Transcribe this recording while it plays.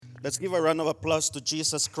Let's give a round of applause to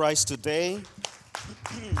Jesus Christ today.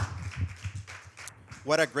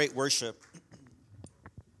 What a great worship.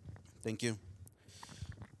 Thank you.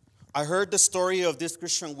 I heard the story of this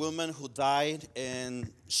Christian woman who died,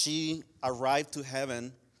 and she arrived to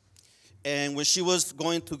heaven. And when she was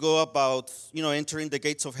going to go about, entering the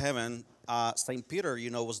gates of heaven, St. Peter,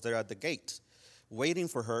 was there at the gate waiting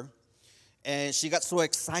for her. And she got so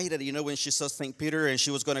excited, when she saw St. Peter and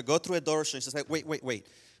she was going to go through a door. She said, wait.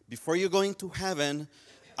 Before you go into heaven,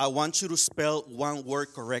 I want you to spell one word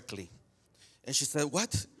correctly. And she said,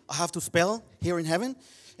 what? I have to spell here in heaven?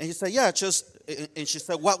 And he said, yeah, and she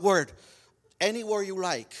said, what word? Any word you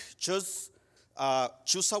like. Just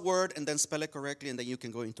choose a word and then spell it correctly, and then you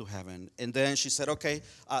can go into heaven. And then she said, okay,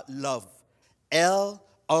 love. Love.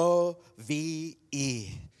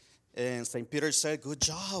 And St. Peter said, good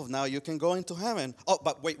job. Now you can go into heaven. Oh,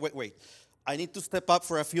 but wait. I need to step up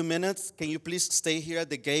for a few minutes. Can you please stay here at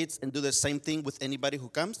the gates and do the same thing with anybody who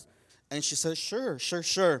comes? And she said, sure.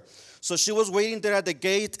 So she was waiting there at the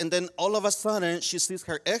gate, and then all of a sudden, she sees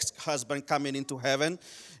her ex-husband coming into heaven.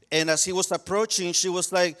 And as he was approaching, she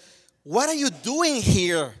was like, what are you doing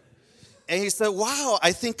here? And he said, wow,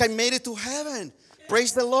 I think I made it to heaven.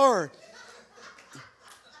 Praise the Lord.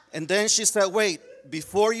 And then she said, wait,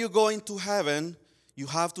 before you go into heaven, you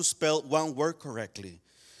have to spell one word correctly.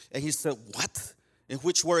 And he said, what? And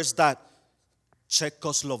which word is that?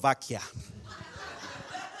 Czechoslovakia.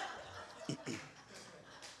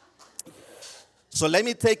 So let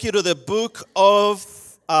me take you to the book of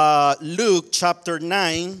Luke chapter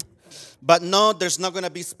 9. But no, there's not going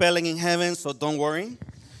to be spelling in heaven, so don't worry.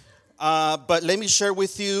 But let me share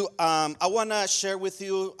with you, I want to share with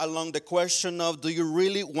you along the question of, do you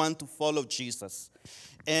really want to follow Jesus?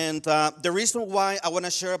 And the reason why I want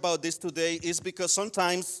to share about this today is because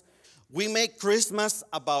sometimes we make Christmas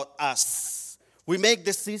about us. We make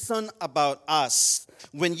the season about us.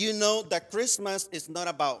 When you know that Christmas is not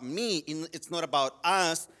about me, it's not about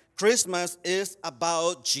us, Christmas is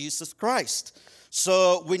about Jesus Christ.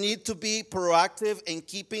 So we need to be proactive in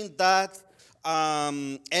keeping that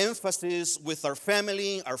emphasis with our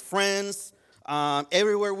family, our friends,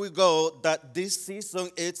 everywhere we go, that this season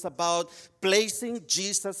it's about placing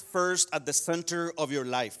Jesus first at the center of your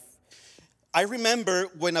life. I remember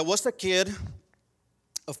when I was a kid,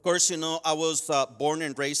 of course, I was born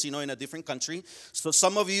and raised, in a different country. So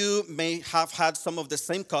some of you may have had some of the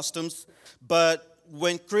same customs, but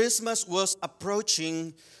when Christmas was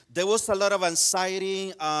approaching, there was a lot of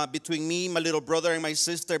anxiety between me, my little brother, and my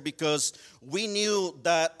sister, because we knew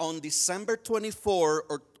that on December 24th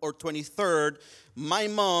or 23rd, my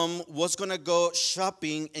mom was going to go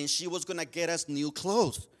shopping and she was going to get us new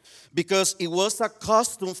clothes, because it was a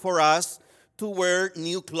custom for us to wear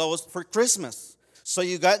new clothes for Christmas. So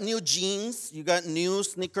you got new jeans, you got new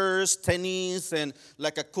sneakers, tennis, and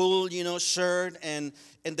like a cool, shirt. And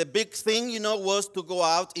the big thing, was to go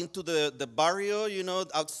out into the barrio,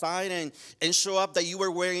 outside and show up that you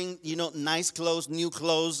were wearing, nice clothes, new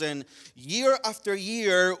clothes. And year after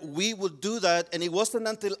year, we would do that. And it wasn't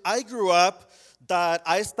until I grew up that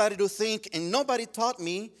I started to think, and nobody taught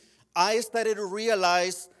me, I started to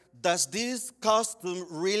realize, does this custom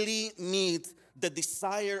really meet the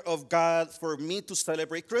desire of God for me to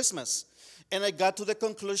celebrate Christmas? And I got to the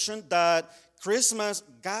conclusion that Christmas,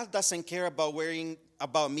 God doesn't care about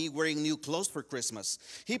me wearing new clothes for Christmas.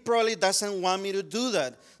 He probably doesn't want me to do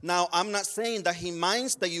that. Now, I'm not saying that he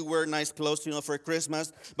minds that you wear nice clothes, for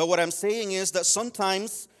Christmas. But what I'm saying is that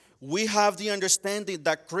sometimes we have the understanding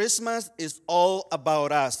that Christmas is all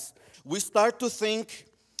about us. We start to think,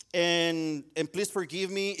 and please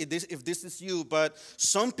forgive me if this is you, but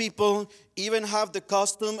some people even have the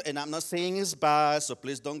custom, and I'm not saying it's bad, so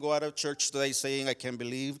please don't go out of church today saying, I can't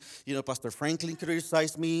believe, Pastor Franklin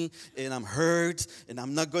criticized me, and I'm hurt, and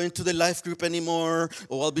I'm not going to the life group anymore,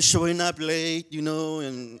 or I'll be showing up late,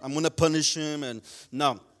 and I'm going to punish him, and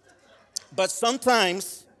no. But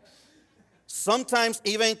sometimes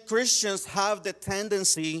even Christians have the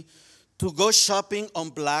tendency to go shopping on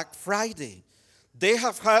Black Friday. They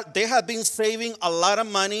have been saving a lot of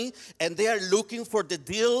money, and they are looking for the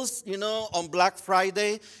deals, on Black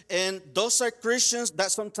Friday. And those are Christians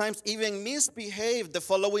that sometimes even misbehave the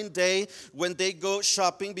following day when they go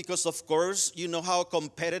shopping, because, of course, you know how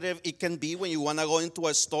competitive it can be when you want to go into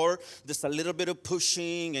a store. There's a little bit of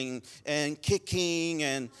pushing and kicking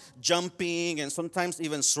and jumping and sometimes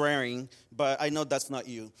even swearing. But I know that's not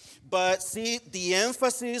you. But see, the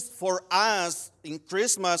emphasis for us in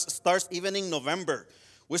Christmas starts even in November.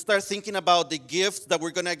 We start thinking about the gifts that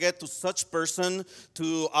we're going to get to such person,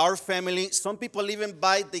 to our family. Some people even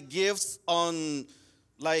buy the gifts on,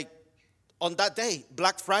 like, on that day,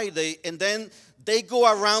 Black Friday, and then they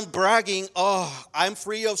go around bragging, oh, I'm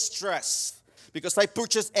free of stress because I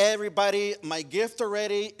purchased everybody my gift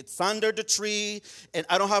already. It's under the tree, and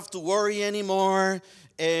I don't have to worry anymore.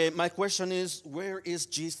 And my question is, where is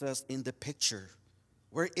Jesus in the picture?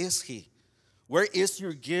 Where is he? Where is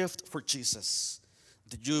your gift for Jesus?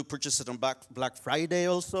 Did you purchase it on Black Friday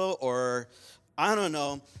also? Or I don't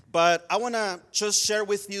know. But I want to just share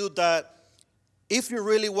with you that if you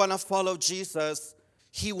really want to follow Jesus,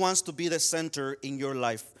 he wants to be the center in your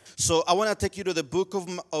life. So I want to take you to the book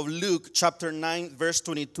of Luke, chapter 9, verse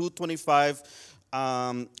 22, 25.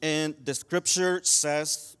 And the scripture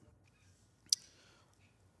says,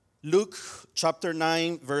 Luke chapter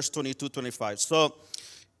 9, verse 22, 25. So,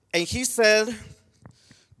 and he said,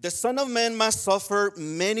 the Son of Man must suffer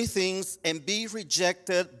many things and be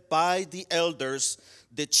rejected by the elders,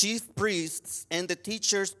 the chief priests, and the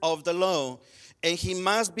teachers of the law. And he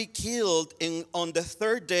must be killed and on the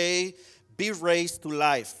third day be raised to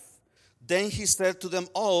life. Then he said to them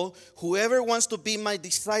all, whoever wants to be my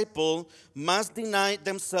disciple must deny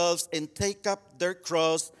themselves and take up their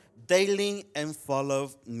cross daily and follow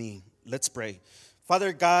me. Let's pray.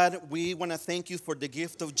 Father God, we want to thank you for the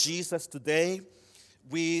gift of Jesus today.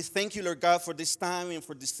 We thank you, Lord God, for this time and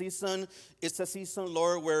for this season. It's a season,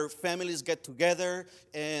 Lord, where families get together,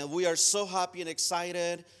 and we are so happy and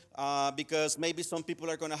excited because maybe some people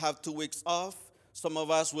are going to have 2 weeks off. Some of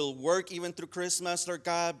us will work even through Christmas, Lord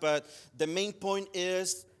God, but the main point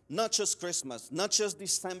is not just Christmas, not just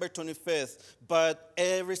December 25th, but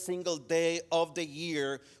every single day of the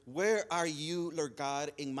year. Where are you, Lord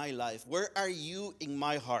God, in my life? Where are you in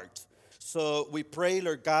my heart? So we pray,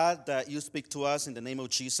 Lord God, that you speak to us in the name of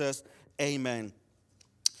Jesus. Amen.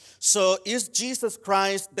 So is Jesus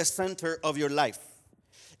Christ the center of your life?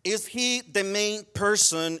 Is he the main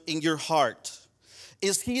person in your heart?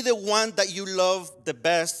 Is he the one that you love the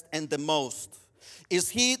best and the most? Is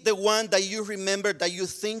he the one that you remember, that you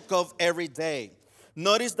think of every day?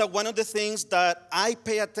 Notice that one of the things that I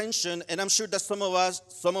pay attention, and I'm sure that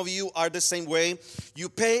some of you are the same way, you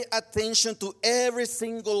pay attention to every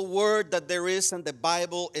single word that there is in the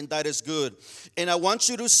Bible, and that is good. And I want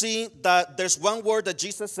you to see that there's one word that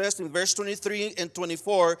Jesus says in verse 23 and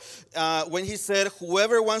 24, when he said,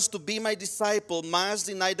 whoever wants to be my disciple must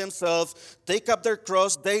deny themselves, take up their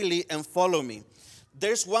cross daily, and follow me.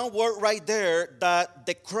 There's one word right there that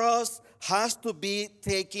the cross has to be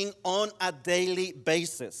taken on a daily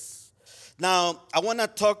basis. Now, I want to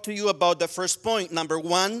talk to you about the first point. Number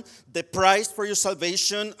one, the price for your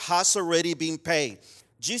salvation has already been paid.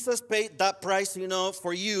 Jesus paid that price,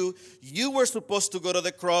 for you. You were supposed to go to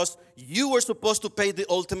the cross. You were supposed to pay the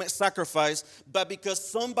ultimate sacrifice. But because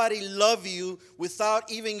somebody loved you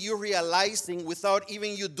without even you realizing, without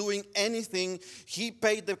even you doing anything, he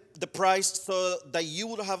paid the price so that you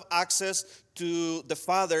would have access to the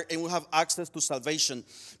Father and will have access to salvation.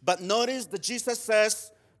 But notice that Jesus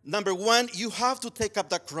says, number one, you have to take up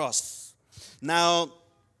the cross. Now,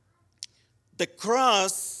 the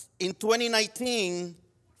cross in 2019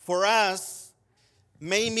 for us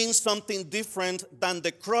may mean something different than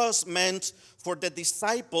the cross meant for the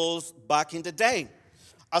disciples back in the day.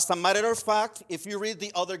 As a matter of fact, if you read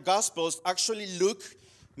the other Gospels, actually Luke,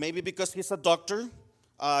 maybe because he's a doctor,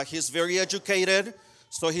 he's very educated,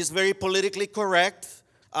 so he's very politically correct.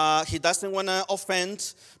 He doesn't want to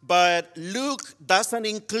offend, but Luke doesn't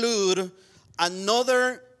include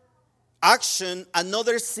another action,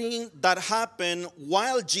 another scene that happened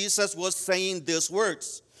while Jesus was saying these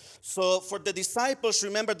words. So for the disciples,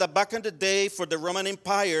 remember that back in the day for the Roman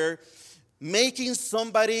Empire, making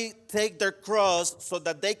somebody take their cross so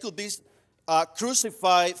that they could be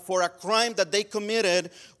crucified for a crime that they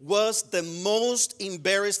committed was the most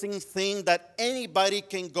embarrassing thing that anybody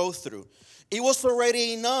can go through. It was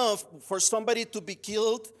already enough for somebody to be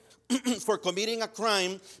killed for committing a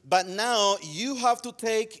crime, but now you have to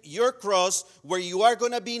take your cross where you are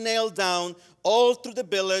going to be nailed down all through the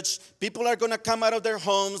village. People are going to come out of their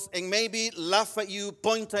homes and maybe laugh at you,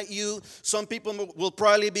 point at you. Some people will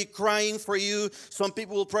probably be crying for you. Some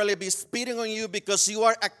people will probably be spitting on you because you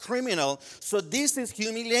are a criminal. So this is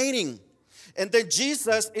humiliating. And then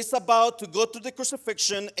Jesus is about to go to the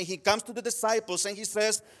crucifixion, and he comes to the disciples and he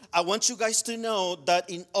says, I want you guys to know that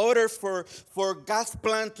in order for God's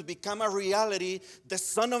plan to become a reality, the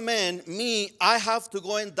Son of Man, me, I have to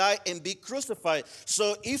go and die and be crucified.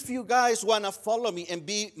 So if you guys want to follow me and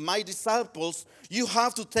be my disciples, you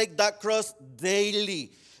have to take that cross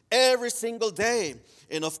daily, every single day.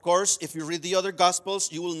 And of course, if you read the other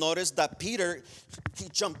Gospels, you will notice that Peter, he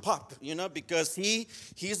jumped up, because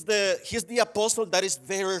he's the apostle that is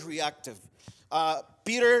very reactive.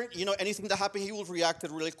 Peter, anything that happened, he would react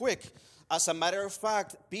it really quick. As a matter of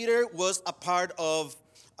fact, Peter was a part of,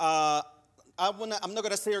 I'm not going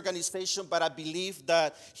to say organization, but I believe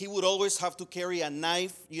that he would always have to carry a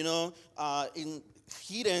knife, in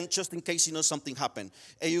hidden just in case, something happened.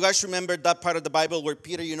 And you guys remember that part of the Bible where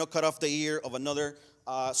Peter, cut off the ear of another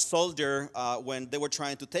soldier when they were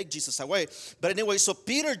trying to take Jesus away. But anyway, so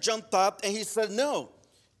Peter jumped up and he said no.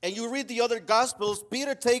 And you read the other Gospels,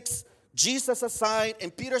 Peter takes Jesus aside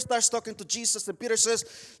and Peter starts talking to Jesus and Peter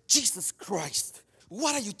says, Jesus Christ,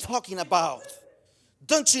 what are you talking about?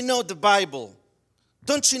 Don't you know the Bible?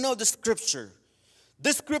 Don't you know the scripture?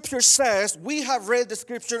 The scripture says, we have read the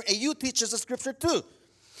scripture and you teach us the scripture too.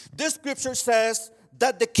 This scripture says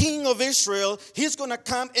that the king of Israel, he's going to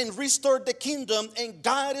come and restore the kingdom and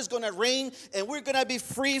God is going to reign and we're going to be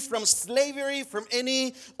free from slavery, from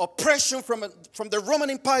any oppression from the Roman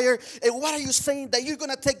Empire. And what are you saying? That you're going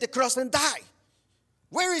to take the cross and die?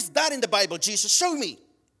 Where is that in the Bible, Jesus? Show me.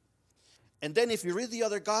 And then if you read the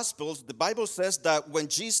other Gospels, the Bible says that when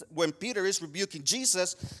Peter is rebuking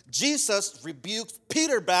Jesus, Jesus rebukes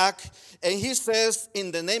Peter back. And he says, in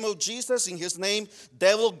the name of Jesus, in his name,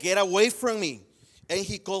 devil, get away from me. And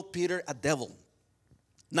he called Peter a devil.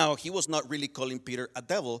 Now, he was not really calling Peter a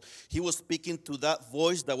devil. He was speaking to that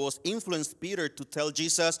voice that was influenced Peter to tell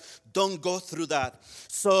Jesus, don't go through that.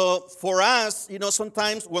 So for us,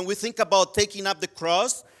 sometimes when we think about taking up the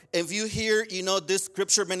cross, if you hear, this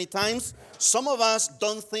scripture many times, some of us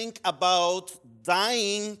don't think about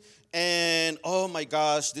dying and, oh my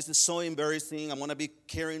gosh, this is so embarrassing. I'm going to be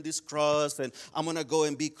carrying this cross and I'm going to go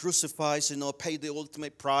and be crucified, pay the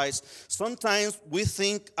ultimate price. Sometimes we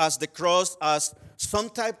think as the cross as some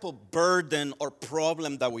type of burden or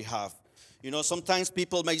problem that we have. Sometimes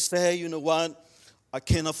people may say, you know what, I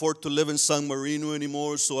can't afford to live in San Marino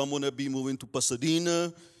anymore, so I'm going to be moving to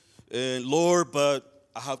Pasadena. And Lord, but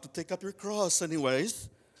I have to take up your cross anyways.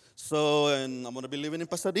 So, and I'm going to be living in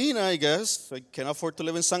Pasadena, I guess. I can't afford to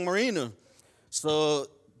live in San Marino. So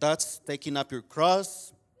that's taking up your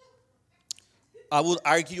cross. I would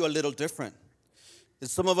argue a little different. And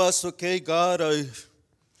some of us, okay, God,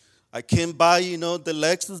 I can't buy, the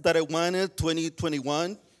Lexus that I wanted,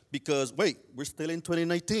 2021, because, wait, we're still in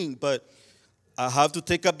 2019. But I have to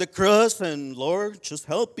take up the cross, and Lord, just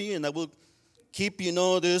help me, and I will keep,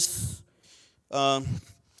 this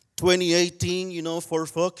 2018, for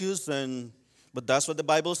focus. But that's what the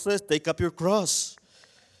Bible says, take up your cross.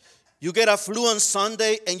 You get a flu on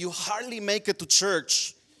Sunday, and you hardly make it to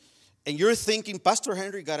church. And you're thinking, Pastor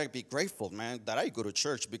Henry got to be grateful, man, that I go to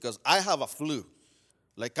church because I have a flu.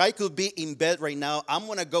 Like I could be in bed right now. I'm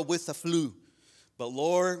going to go with the flu. But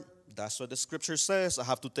Lord, that's what the scripture says. I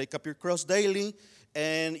have to take up your cross daily.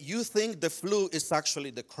 And you think the flu is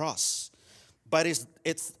actually the cross. But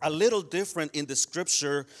it's a little different in the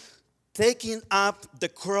scripture. Taking up the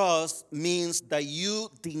cross means that you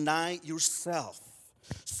deny yourself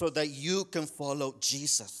so that you can follow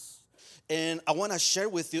Jesus. And I want to share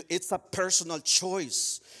with you, it's a personal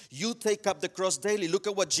choice. You take up the cross daily. Look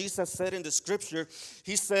at what Jesus said in the scripture.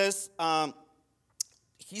 He says,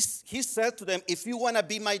 He said to them, if you want to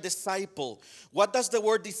be my disciple, what does the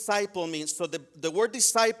word disciple mean? So the word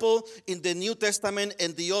disciple in the New Testament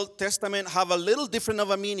and the Old Testament have a little different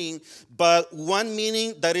of a meaning, but one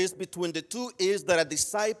meaning that is between the two is that a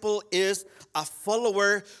disciple is a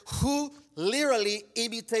follower who literally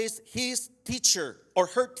imitates his teacher or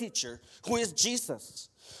her teacher, who is Jesus.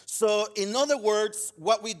 So in other words,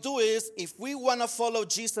 what we do is if we want to follow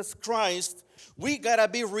Jesus Christ, we gotta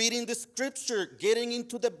be reading the scripture, getting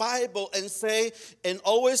into the Bible and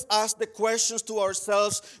always ask the questions to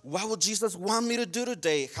ourselves, what would Jesus want me to do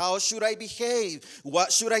today? How should I behave?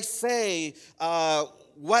 What should I say?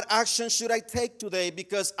 What action should I take today?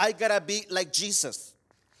 Because I gotta be like Jesus.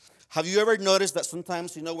 Have you ever noticed that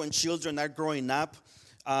sometimes, when children are growing up,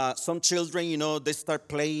 some children, they start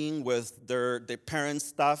playing with their parents'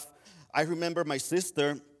 stuff. I remember my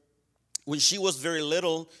sister, when she was very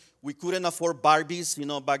little, we couldn't afford Barbies,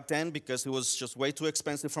 back then because it was just way too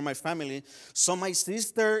expensive for my family. So my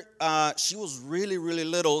sister, she was really, really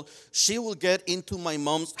little. She would get into my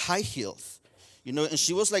mom's high heels. And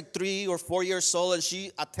she was like 3 or 4 years old, and she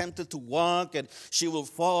attempted to walk, and she would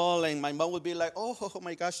fall, and my mom would be like, oh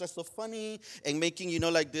my gosh, that's so funny, and making,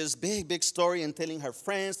 like this big story and telling her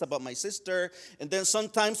friends about my sister. And then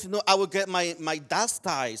sometimes, I would get my dad's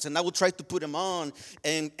ties, and I would try to put them on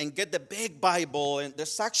and get the big Bible. And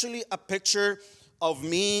there's actually a picture of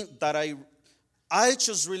me that I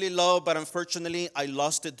just really love, but unfortunately, I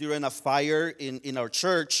lost it during a fire in our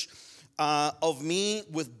church. Of me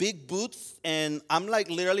with big boots, and I'm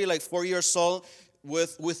literally 4 years old,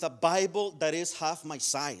 with a Bible that is half my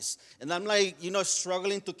size. And I'm like,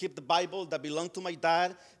 struggling to keep the Bible that belonged to my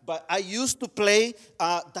dad. But I used to play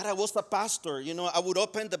that I was a pastor. I would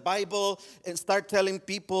open the Bible and start telling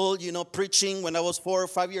people, preaching when I was 4 or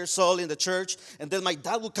 5 years old in the church. And then my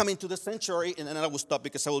dad would come into the sanctuary and then I would stop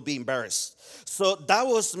because I would be embarrassed. So that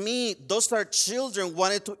was me. Those are children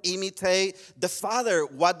wanted to imitate the Father,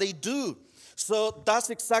 what they do. So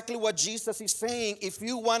that's exactly what Jesus is saying. If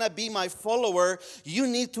you want to be my follower, you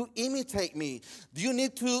need to imitate me. You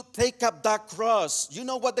need to take up that cross. You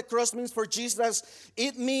know what the cross means for Jesus?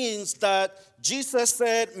 It means that Jesus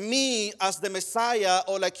said, me as the Messiah,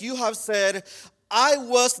 or like you have said, I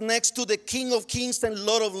was next to the King of Kings and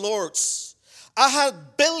Lord of Lords. I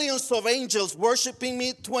had billions of angels worshiping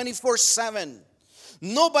me 24/7.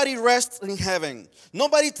 Nobody rests in heaven.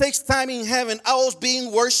 Nobody takes time in heaven. I was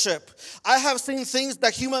being worshiped. I have seen things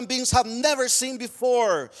that human beings have never seen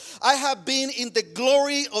before. I have been in the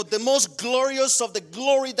glory of the most glorious of the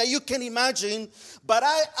glory that you can imagine. But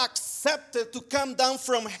I accepted to come down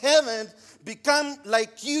from heaven, become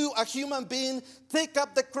like you, a human being, take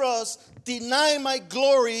up the cross, deny my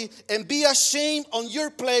glory, and be ashamed on your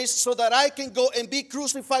place so that I can go and be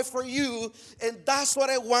crucified for you. And that's what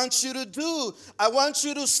I want you to do. I want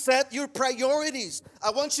you to set your priorities.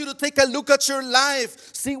 I want you to take a look at your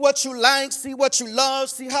life, see what you like, see what you love,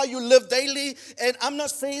 see how you live daily. And I'm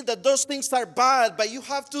not saying that those things are bad, but you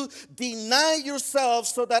have to deny yourself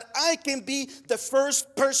so that I can be the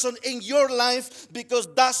first person in your life, because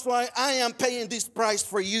that's why I am paying this price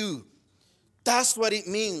for you. That's what it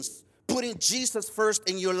means, putting Jesus first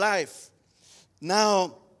in your life.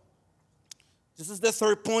 Now, this is the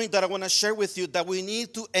third point that I want to share with you, that we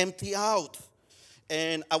need to empty out.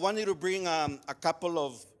 And I wanted to bring a couple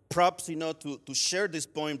of props, to share this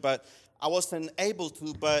point, but I wasn't able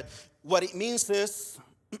to. But what it means is,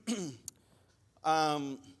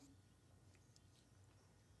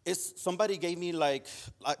 somebody gave me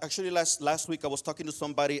actually last week I was talking to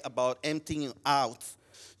somebody about emptying out,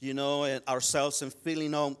 and ourselves and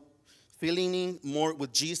feeling more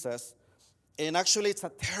with Jesus. And actually it's a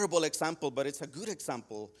terrible example, but it's a good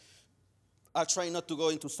example. I'll try not to go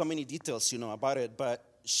into so many details, about it. But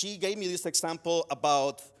she gave me this example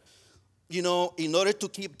about, in order to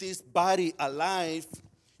keep this body alive,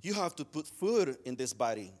 you have to put food in this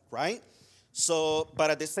body, right? So, but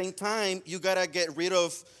at the same time, you got to get rid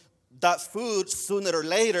of that food sooner or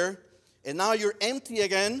later. And now you're empty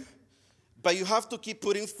again, but you have to keep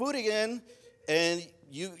putting food again. And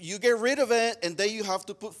you get rid of it, and then you have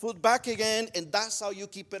to put food back again. And that's how you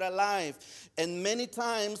keep it alive. And many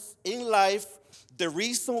times in life, the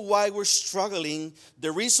reason why we're struggling,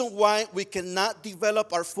 the reason why we cannot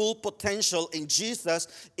develop our full potential in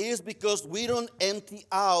Jesus is because we don't empty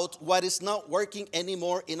out what is not working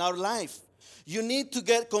anymore in our life. You need to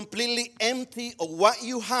get completely empty of what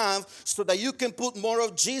you have so that you can put more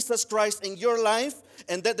of Jesus Christ in your life.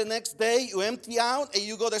 And then the next day you empty out and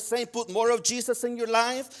you go the same, put more of Jesus in your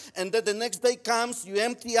life. And then the next day comes, you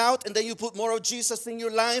empty out and then you put more of Jesus in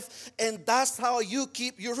your life. And that's how you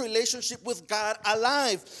keep your relationship with God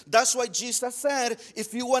alive. That's why Jesus said,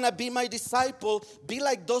 if you want to be my disciple, be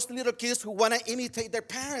like those little kids who want to imitate their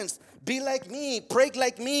parents. Be like me, pray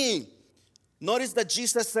like me. Notice that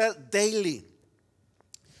Jesus said daily.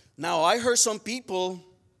 Now, I heard some people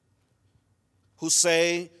who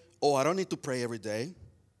say, oh, I don't need to pray every day.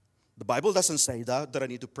 The Bible doesn't say that I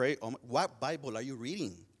need to pray. What Bible are you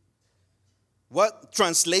reading? What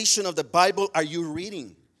translation of the Bible are you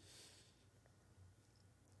reading?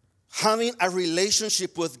 Having a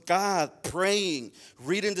relationship with God, praying,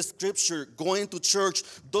 reading the scripture, going to church,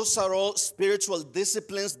 those are all spiritual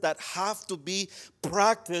disciplines that have to be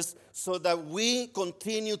practiced so that we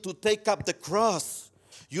continue to take up the cross.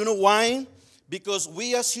 You know why? Because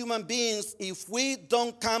we as human beings, if we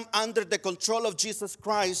don't come under the control of Jesus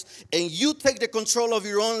Christ and you take the control of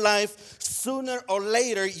your own life, sooner or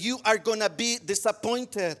later you are going to be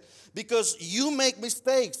disappointed because you make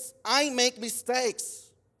mistakes. I make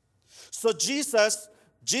mistakes. So Jesus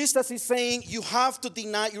is saying you have to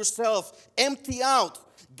deny yourself, empty out,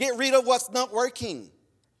 get rid of what's not working.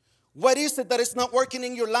 What is it that is not working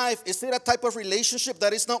in your life? Is it a type of relationship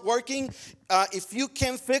that is not working? If you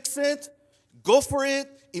can fix it, go for it,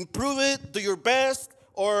 improve it, do your best.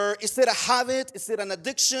 Or is it a habit? Is it an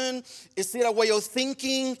addiction? Is it a way of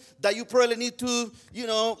thinking that you probably need to,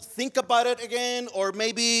 think about it again, or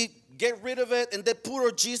maybe get rid of it and then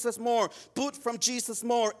put from Jesus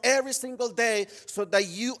more every single day so that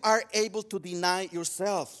you are able to deny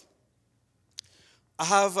yourself. I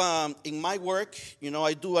have, in my work,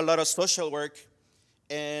 I do a lot of social work,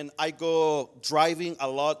 and I go driving a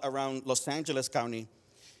lot around Los Angeles County.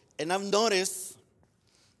 And I've noticed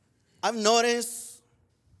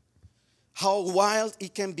how wild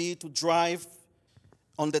it can be to drive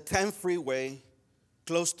on the 10 freeway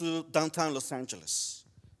close to downtown Los Angeles,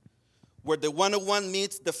 where the 101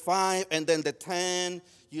 meets the 5 and then the 10,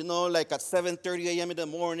 like at 7:30 a.m. in the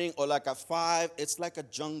morning or like at 5. It's like a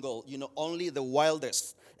jungle. Only the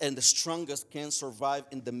wildest and the strongest can survive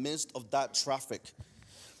in the midst of that traffic.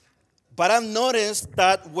 But I've noticed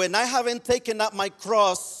that when I haven't taken up my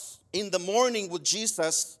cross in the morning with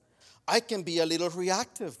Jesus, I can be a little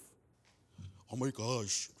reactive. Oh my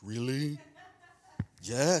gosh, really?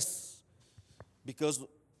 Yes. Because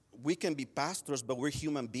we can be pastors, but we're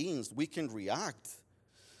human beings. We can react.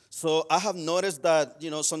 So I have noticed that,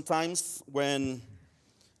 sometimes when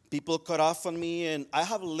people cut off on me, and I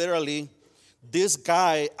have literally, this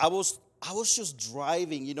guy, I was just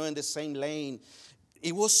driving, in the same lane.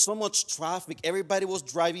 It was so much traffic. Everybody was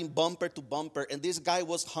driving bumper to bumper, and this guy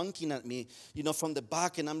was honking at me, from the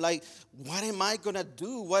back. And I'm like, what am I gonna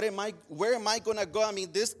do? Where am I gonna go? I mean,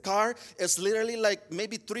 this car is literally like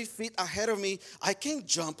maybe 3 feet ahead of me. I can't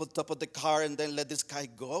jump on top of the car and then let this guy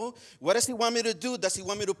go. What does he want me to do? Does he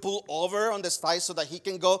want me to pull over on the side so that he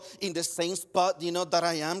can go in the same spot, that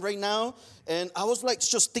I am right now? And I was like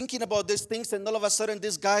just thinking about these things, and all of a sudden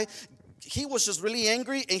this guy, he was just really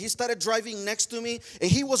angry, and he started driving next to me,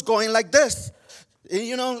 and he was going like this.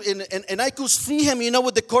 And, and I could see him,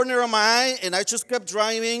 with the corner of my eye, and I just kept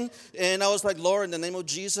driving, and I was like, Lord, in the name of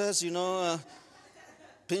Jesus,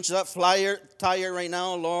 pinch that tire right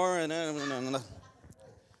now, Lord. And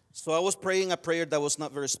so I was praying a prayer that was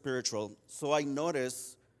not very spiritual. So I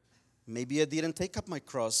noticed maybe I didn't take up my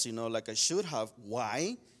cross, like I should have.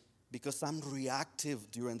 Why? Because I'm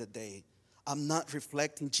reactive during the day. I'm not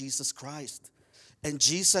reflecting Jesus Christ. And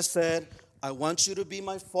Jesus said, I want you to be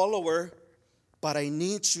my follower, but I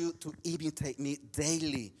need you to imitate me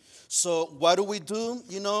daily. So what do?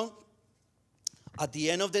 At the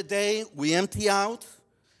end of the day, we empty out,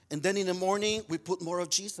 and then in the morning, we put more of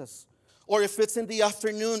Jesus. Or if it's in the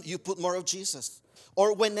afternoon, you put more of Jesus.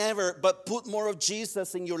 Or whenever, but put more of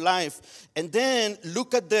Jesus in your life. And then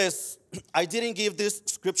look at this. I didn't give these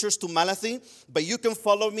scriptures to Malachi, but you can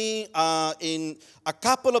follow me in a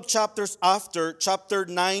couple of chapters after, chapter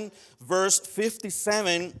 9, verse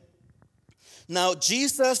 57. Now,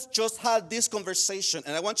 Jesus just had this conversation,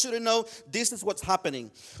 and I want you to know this is what's happening.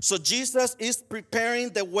 So Jesus is preparing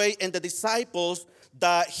the way, and the disciples,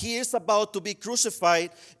 that he is about to be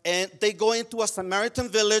crucified, and they go into a Samaritan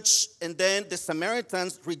village, and then the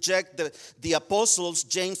Samaritans reject the apostles,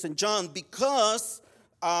 James and John, because,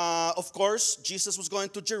 of course, Jesus was going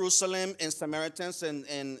to Jerusalem, and Samaritans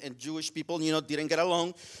and Jewish people, didn't get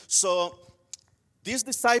along. So these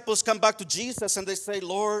disciples come back to Jesus, and they say,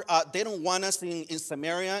 Lord, they don't want us in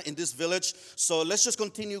Samaria, in this village, so let's just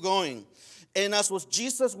continue going. And as was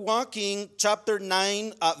Jesus walking, chapter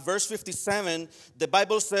 9, verse 57, the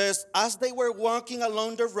Bible says, as they were walking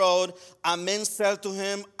along the road, a man said to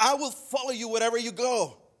him, I will follow you wherever you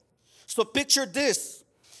go. So picture this.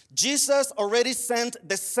 Jesus already sent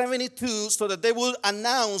the 72 so that they would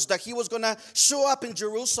announce that he was going to show up in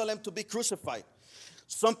Jerusalem to be crucified.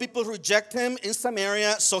 Some people reject him in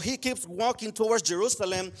Samaria, so he keeps walking towards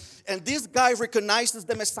Jerusalem, and this guy recognizes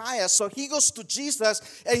the Messiah. So he goes to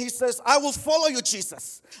Jesus, and he says, I will follow you,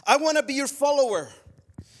 Jesus. I want to be your follower.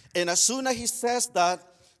 And as soon as he says that,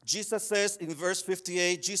 Jesus says in verse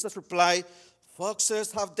 58, Jesus replied,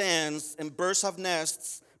 foxes have dens and birds have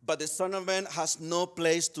nests, but the Son of Man has no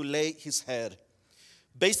place to lay his head.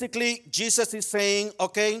 Basically, Jesus is saying,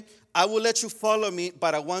 okay, I will let you follow me,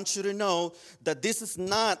 but I want you to know that this is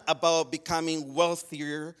not about becoming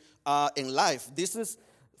wealthier in life. This is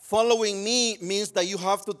following me means that you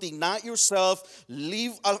have to deny yourself,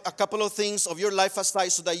 leave a couple of things of your life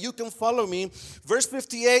aside so that you can follow me. Verse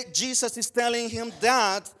 58, Jesus is telling him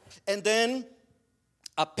that, and then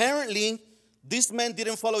apparently this man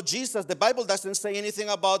didn't follow Jesus. The Bible doesn't say anything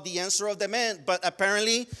about the answer of the man, but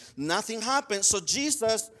apparently nothing happened. So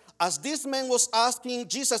Jesus, as this man was asking,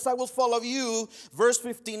 Jesus, I will follow you, verse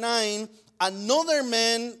 59, another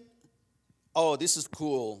man, oh, this is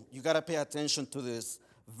cool. You got to pay attention to this.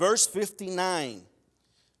 Verse 59.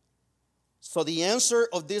 So the answer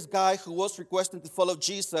of this guy who was requesting to follow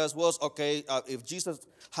Jesus was, okay, if Jesus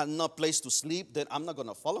had no place to sleep, then I'm not going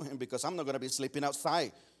to follow him because I'm not going to be sleeping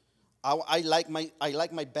outside. I like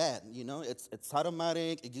my bed, it's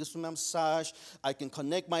automatic, it gives me a massage, I can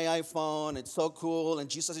connect my iPhone, it's so cool, and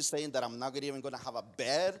Jesus is saying that I'm not even going to have a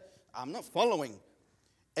bed. I'm not following.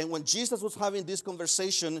 And when Jesus was having this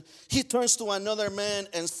conversation, he turns to another man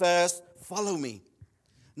and says, follow me.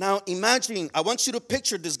 Now imagine, I want you to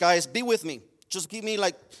picture this, guys. Be with me. Just give me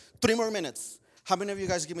like 3 more minutes. How many of you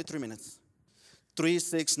guys give me 3 minutes? 3,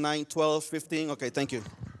 6, 9, 12, 15. Okay, thank you.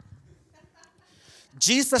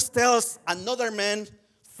 Jesus tells another man,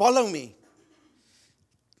 follow me.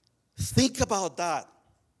 Think about that.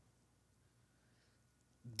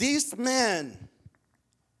 This man,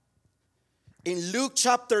 in Luke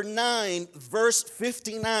chapter 9, verse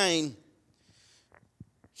 59,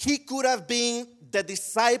 he could have been the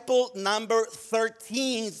disciple number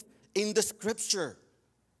 13 in the scripture.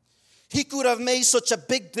 He could have made such a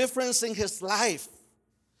big difference in his life.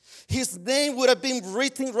 His name would have been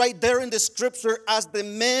written right there in the scripture as the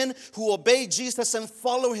man who obeyed Jesus and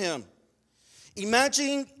followed him.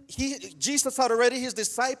 Imagine Jesus had already his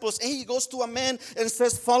disciples, and he goes to a man and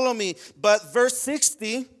says, follow me. But verse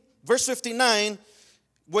 59,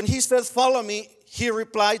 when he says, follow me,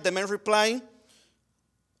 the man replied,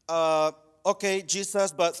 okay,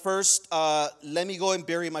 Jesus, but first let me go and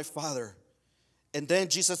bury my father. And then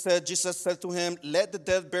Jesus said to him, let the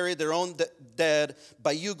dead bury their own dead,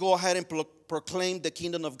 but you go ahead and proclaim the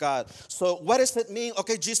kingdom of God. So what does it mean?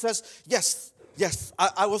 Okay, Jesus, yes,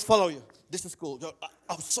 I will follow you. This is cool.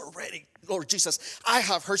 I'm so ready, Lord Jesus. I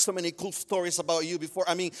have heard so many cool stories about you before.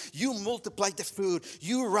 I mean, you multiply the food.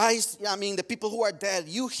 You rise, the people who are dead.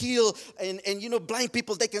 You heal, and blind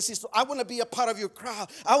people, they can see. So I want to be a part of your crowd.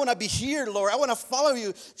 I want to be here, Lord. I want to follow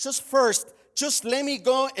you. Just let me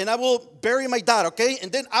go, and I will bury my dad, okay?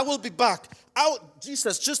 And then I will be back. I'll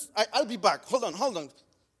be back. Hold on.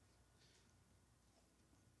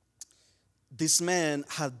 This man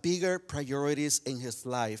had bigger priorities in his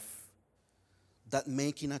life than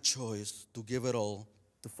making a choice to give it all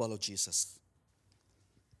to follow Jesus.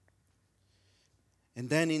 And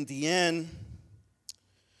then in the end,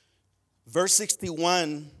 verse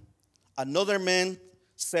 61, another man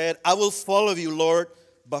said, I will follow you, Lord,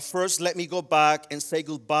 but first let me go back and say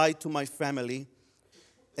goodbye to my family.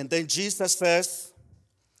 And then Jesus says,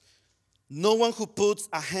 no one who puts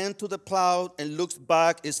a hand to the plow and looks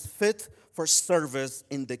back is fit for service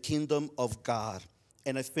in the kingdom of God.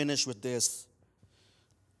 And I finish with this.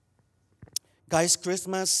 Guys,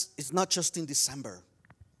 Christmas is not just in December.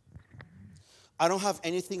 I don't have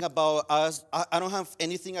anything about us. I don't have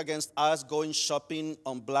anything against us going shopping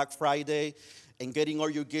on Black Friday and getting all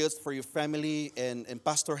your gifts for your family and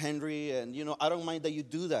Pastor Henry. And, I don't mind that you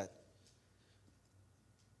do that.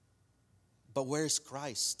 But where is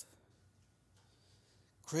Christ?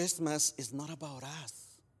 Christmas is not about us.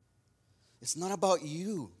 It's not about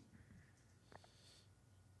you.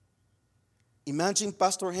 Imagine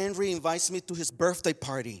Pastor Henry invites me to his birthday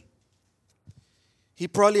party. He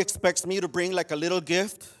probably expects me to bring like a little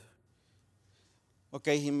gift.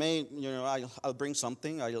 Okay, he may, I'll bring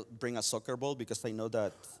something. I'll bring a soccer ball because I know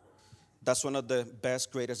that's one of the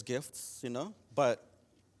best, greatest gifts, But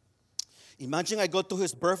imagine I go to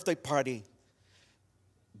his birthday party.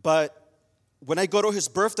 But when I go to his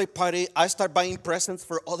birthday party, I start buying presents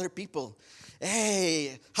for other people.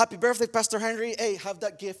 Hey, happy birthday, Pastor Henry. Hey, have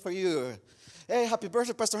that gift for you. Hey, happy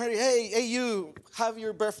birthday, Pastor Henry. Hey, you have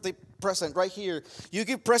your birthday present right here. You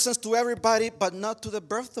give presents to everybody, but not to the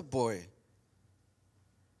birthday boy.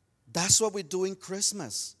 That's what we do in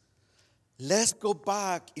Christmas. Let's go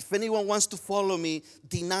back. If anyone wants to follow me,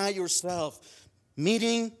 deny yourself.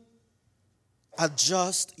 Meaning,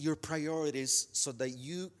 adjust your priorities so that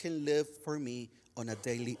you can live for me on a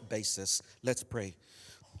daily basis. Let's pray.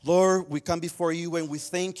 Lord, we come before you and we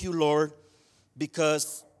thank you, Lord,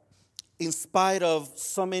 because in spite of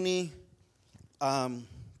so many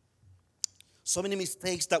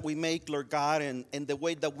mistakes that we make, Lord God, and the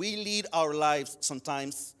way that we lead our lives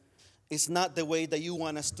sometimes, it's not the way that you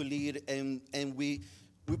want us to lead, and we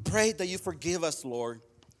pray that you forgive us, Lord.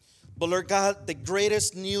 But Lord God, the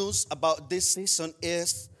greatest news about this season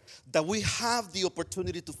is that we have the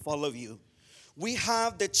opportunity to follow you. We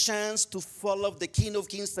have the chance to follow the King of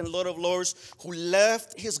Kings and Lord of Lords, who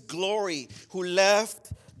left his glory, who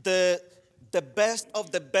left the best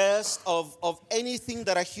of the best of anything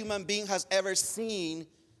that a human being has ever seen,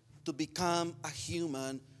 to become a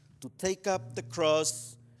human, to take up the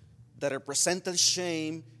cross that represented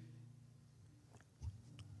shame,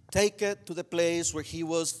 take it to the place where he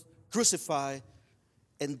was crucified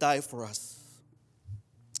and died for us.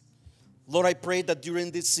 Lord, I pray that during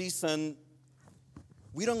this season,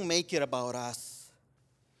 we don't make it about us.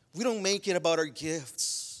 We don't make it about our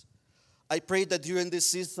gifts. I pray that during this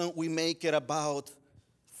season, we make it about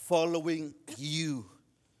following you,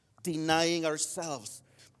 denying ourselves,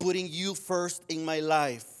 putting you first in my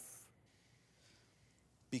life,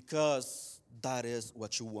 because that is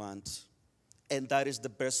what you want. And that is the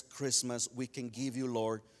best Christmas we can give you,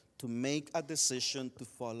 Lord, to make a decision to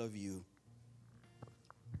follow you.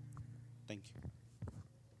 Thank you.